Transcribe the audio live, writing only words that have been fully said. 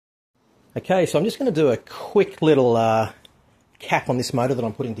Okay, so I'm just going to do a quick little cap on this motor that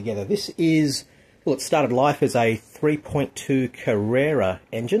I'm putting together. This is, well, it started life as a 3.2 Carrera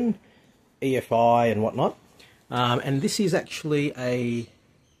engine, EFI and whatnot, and this is actually a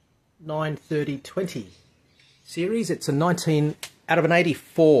 930/20 series. It's a 19 out of an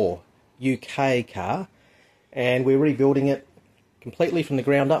 84 UK car, and we're rebuilding it completely from the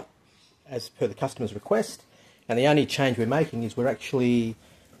ground up as per the customer's request. And the only change we're making is we're actually,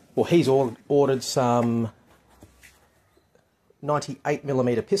 well, he's ordered some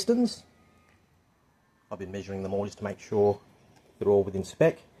 98mm pistons. I've been measuring them all just to make sure they're all within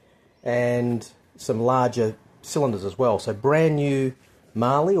spec, and some larger cylinders as well. So brand new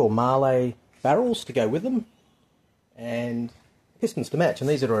Marley or Marley barrels to go with them, and pistons to match. And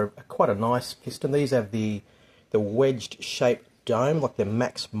these are quite a nice piston. These have the wedged shaped dome, like the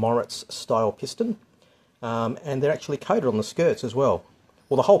Max Moritz style piston, and they're actually coated on the skirts as well.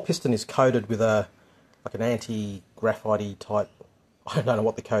 Well, the whole piston is coated with like an anti-graphite type, I don't know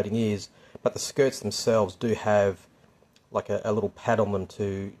what the coating is, but the skirts themselves do have like a little pad on them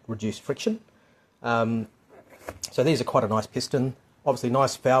to reduce friction. So these are quite a nice piston. Obviously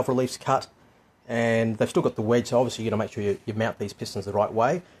nice valve reliefs cut, and they've still got the wedge, so obviously you're going to make sure you mount these pistons the right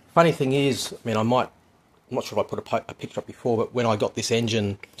way. Funny thing is, I mean, I'm not sure if I put a picture up before, but when I got this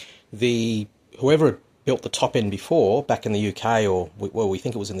engine, whoever built the top end before, back in the UK, or well, we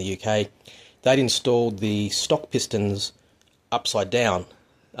think it was in the UK, they'd installed the stock pistons upside down.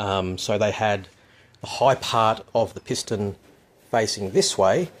 So they had the high part of the piston facing this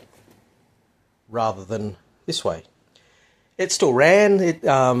way rather than this way. It still ran.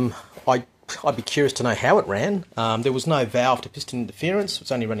 I'd be curious to know how it ran. There was no valve to piston interference.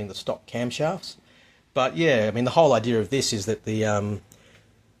 It's only running the stock camshafts. But yeah, I mean, the whole idea of this is that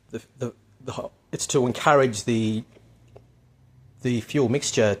it's to encourage the fuel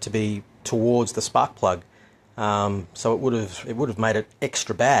mixture to be towards the spark plug. So it would have made it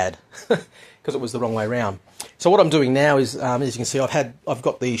extra bad because it was the wrong way around. So what I'm doing now is, as you can see, I've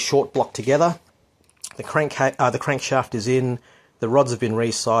got the short block together. The crankshaft is in. The rods have been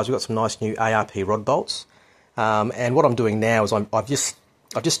resized. We've got some nice new ARP rod bolts. And what I'm doing now is I've just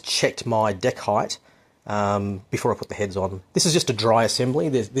checked my deck height before I put the heads on. This is just a dry assembly.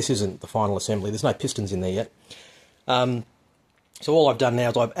 This isn't the final assembly. There's no pistons in there yet. So all I've done now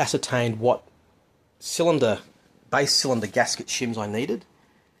is I've ascertained what base cylinder gasket shims I needed,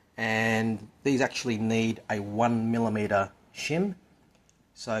 and these actually need a 1mm shim.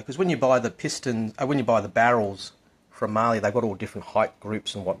 So, because when you buy the barrels from Marley, they've got all different height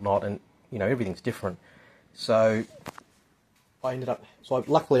groups and whatnot, and you know, everything's different. So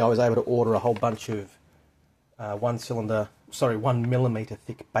luckily I was able to order a whole bunch of 1mm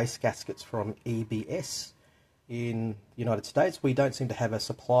thick base gaskets from EBS in the United States. We don't seem to have a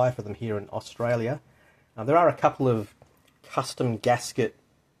supply for them here in Australia. There are a couple of custom gasket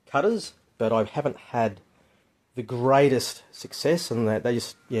cutters, but I haven't had the greatest success, and I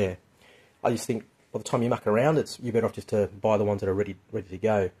just think by the time you muck around, you're better off just to buy the ones that are ready to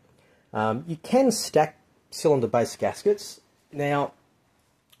go. You can stack cylinder base gaskets. Now,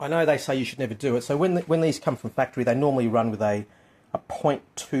 I know they say you should never do it, so when these come from factory, they normally run with a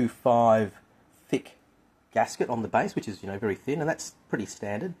 0.25 thick gasket on the base, which is, very thin, and that's pretty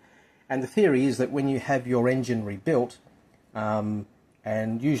standard. And the theory is that when you have your engine rebuilt,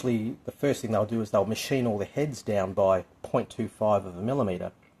 and usually the first thing they'll do is they'll machine all the heads down by 0.25 of a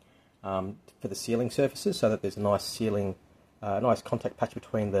millimetre for the sealing surfaces, so that there's a nice sealing, nice contact patch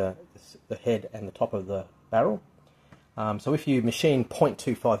between the head and the top of the barrel. So if you machine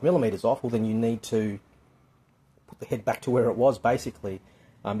 0.25 millimetres off, well, then you need to put the head back to where it was, basically,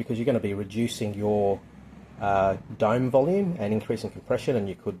 because you're going to be reducing your dome volume and increasing compression, and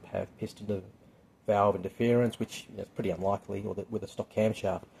you could have piston to valve interference, which is pretty unlikely, or with a stock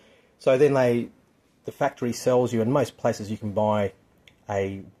camshaft. So then the factory sells you, in most places you can buy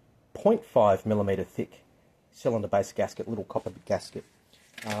a 0.5mm thick cylinder base gasket, little copper gasket.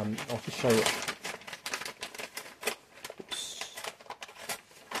 I'll just show you. Oops.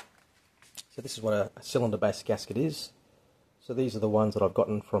 So this is what a cylinder base gasket is. So these are the ones that I've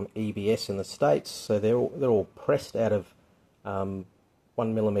gotten from EBS in the States. So they're all pressed out of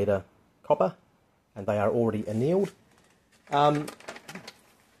 1mm copper, and they are already annealed. But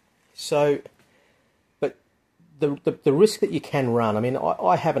the risk that you can run, I mean,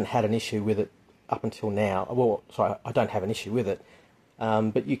 I haven't had an issue with it up until now. Well, sorry, I don't have an issue with it.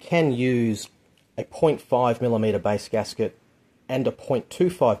 But you can use a 0.5mm base gasket and a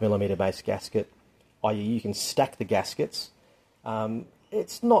 0.25mm base gasket, i.e. you can stack the gaskets.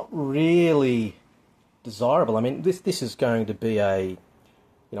 It's not really desirable. I mean, this is going to be a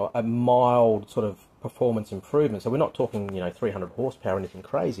a mild sort of performance improvement. So we're not talking 300 horsepower or anything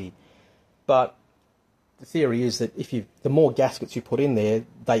crazy, but the theory is that the more gaskets you put in there,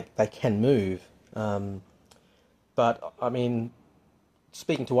 they can move. But I mean,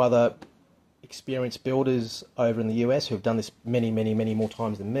 speaking to other experienced builders over in the US who have done this many more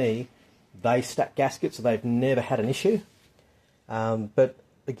times than me, they stack gaskets, so they've never had an issue. But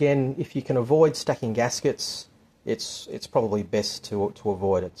again, if you can avoid stacking gaskets, it's probably best to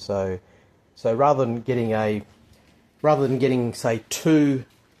avoid it. So rather than getting say 2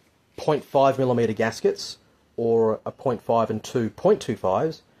 0.5mm gaskets or a 0.5 and 2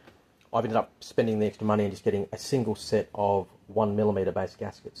 0.25s, I've ended up spending the extra money and just getting a single set of 1mm base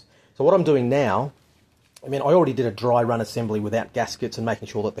gaskets. So what I'm doing now, I mean, I already did a dry run assembly without gaskets and making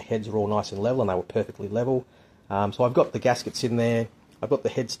sure that the heads are all nice and level, and they were perfectly level. So I've got the gaskets in there, I've got the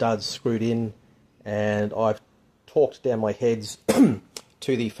head studs screwed in, and I've torqued down my heads to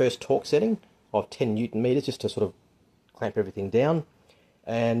the first torque setting of 10 Newton meters just to sort of clamp everything down.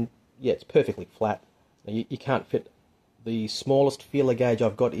 And yeah, it's perfectly flat. You can't fit. The smallest feeler gauge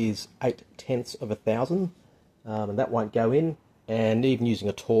I've got is 0.8 of a thousand, and that won't go in. And even using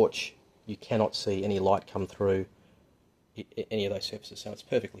a torch, you cannot see any light come through any of those surfaces. So it's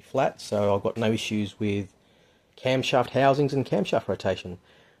perfectly flat. So I've got no issues with camshaft housings and camshaft rotation.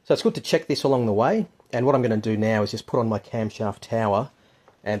 So it's good to check this along the way. And what I'm going to do now is just put on my camshaft tower,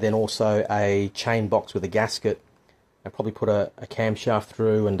 and then also a chain box with a gasket, and probably put a camshaft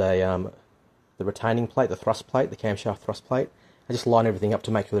through and the retaining plate, the thrust plate, the camshaft thrust plate. I just line everything up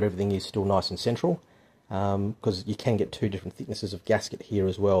to make sure that everything is still nice and central, because you can get 2 different thicknesses of gasket here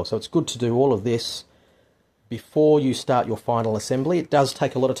as well. So it's good to do all of this before you start your final assembly. It does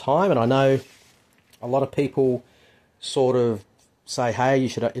take a lot of time, and I know a lot of people sort of say, hey,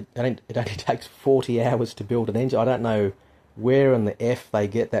 it only takes 40 hours to build an engine. I don't know where in the F they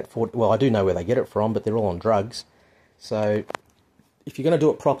get that 40. Well, I do know where they get it from, but they're all on drugs. So if you're going to do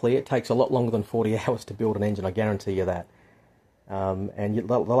it properly, it takes a lot longer than 40 hours to build an engine, I guarantee you that. And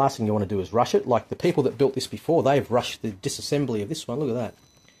the last thing you want to do is rush it. Like the people that built this before, they've rushed the disassembly of this one. Look at that.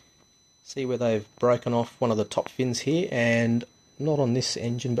 See where they've broken off one of the top fins here, and not on this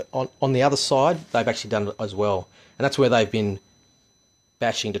engine, but on the other side, they've actually done it as well. And that's where they've been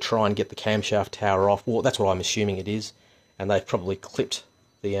bashing to try and get the camshaft tower off. Well, that's what I'm assuming it is. And they've probably clipped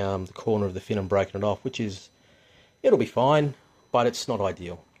the corner of the fin and broken it off, which is, it'll be fine, but it's not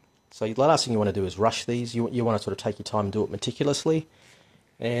ideal. So the last thing you want to do is rush these. You want to sort of take your time and do it meticulously.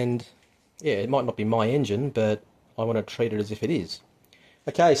 And yeah, it might not be my engine, but I want to treat it as if it is.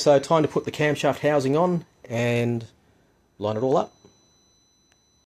 Okay, so time to put the camshaft housing on and line it all up.